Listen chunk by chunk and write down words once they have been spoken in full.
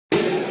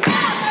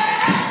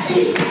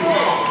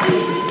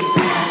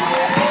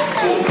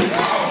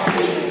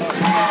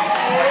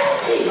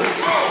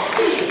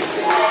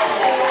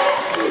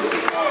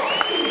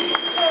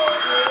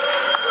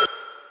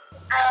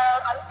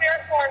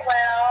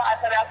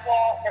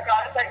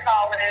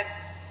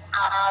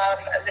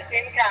college, the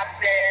team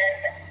captain,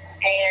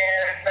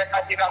 and let's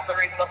talk to you about the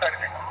regional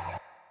tournament.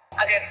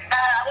 Okay,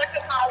 I went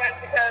to college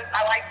because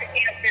I liked the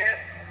campus.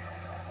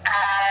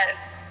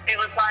 It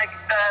was like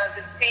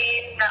the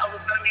team that was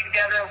going to be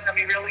together was going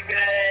to be really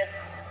good.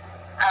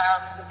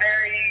 It's a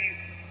very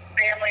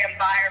family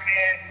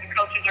environment. The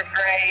coaches are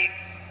great.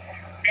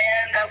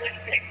 And I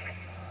wouldn't pick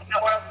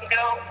nowhere else to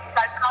go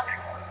besides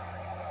college.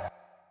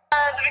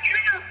 The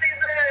beginning of the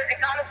season, it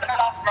kind of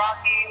started off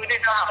rocky. We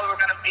didn't know how we were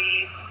going to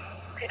be.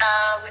 We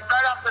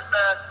started off with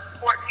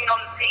 14 on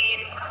the team,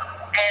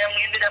 and we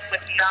ended up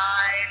with 9.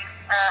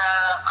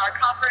 Our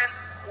conference,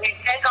 we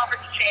came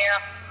conference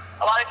champ.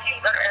 A lot of teams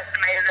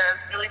underestimated us,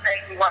 really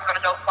think we weren't going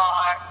to go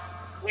far.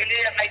 We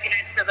ended up making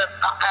it to the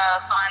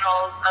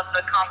finals of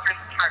the conference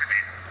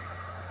tournament.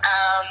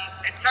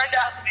 It turned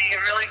out to be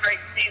a really great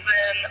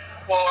season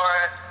for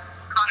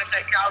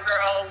Connersett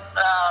Cowgirls.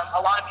 A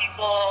lot of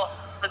people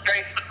was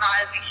very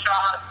surprised and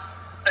shocked,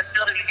 but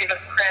still didn't give us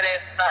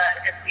credit.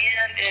 But at the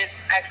end, it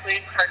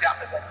actually turned out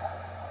to be good.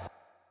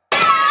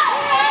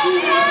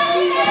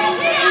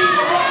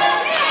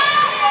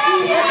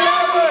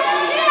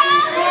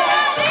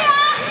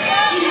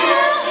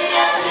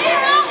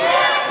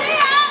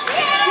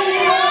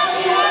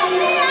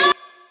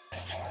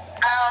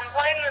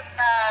 Playing this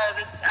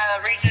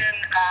region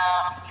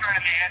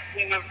tournament,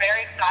 we were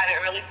very excited,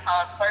 really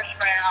tough. First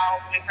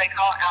round, we played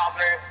called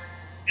Albert.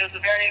 It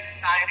was very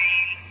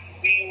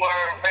exciting. We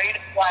were ready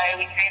to play.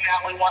 We came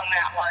out, we won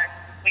that one.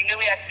 We knew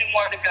we had 2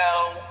 more to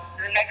go.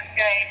 The next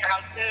game,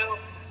 round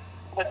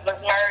 2, with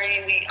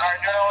Murray, our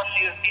girl,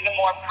 she was even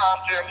more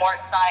pumped. We were more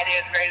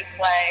excited, ready to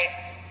play.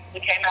 We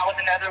came out with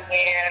another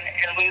win,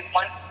 and we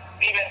won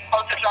even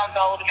closer to our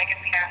goal to make it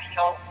to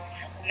nationals.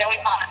 And then we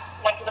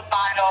went to the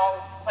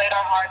finals, played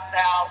our hearts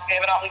out, gave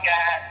it all we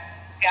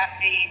got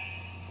beat.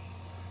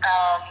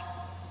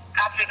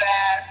 After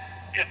that,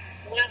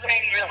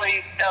 losing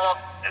really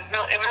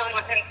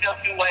didn't feel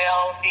too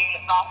well. Being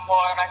a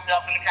sophomore,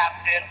 myself and the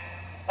captain,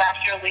 last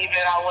year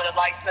leaving, I would have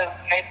liked to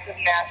make it to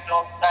the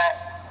nationals, but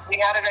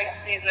we had a great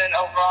season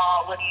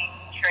overall.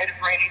 Wouldn't trade it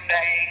for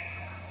anything.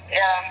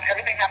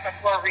 Everything happened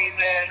for a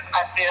reason,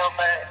 I feel,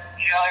 but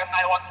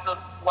everybody wants to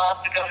love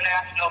to go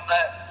national,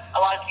 but a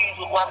lot of teams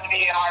would love to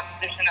be in our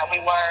position that we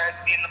were,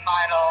 to be in the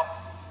final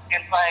and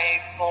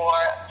play for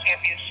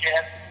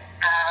championship.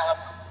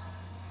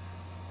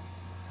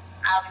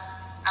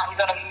 I'm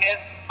going to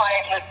miss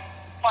playing at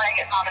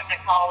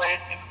Connersett College.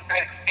 It was a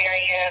great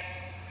experience,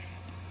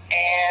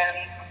 and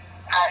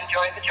I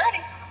enjoyed the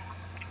journey.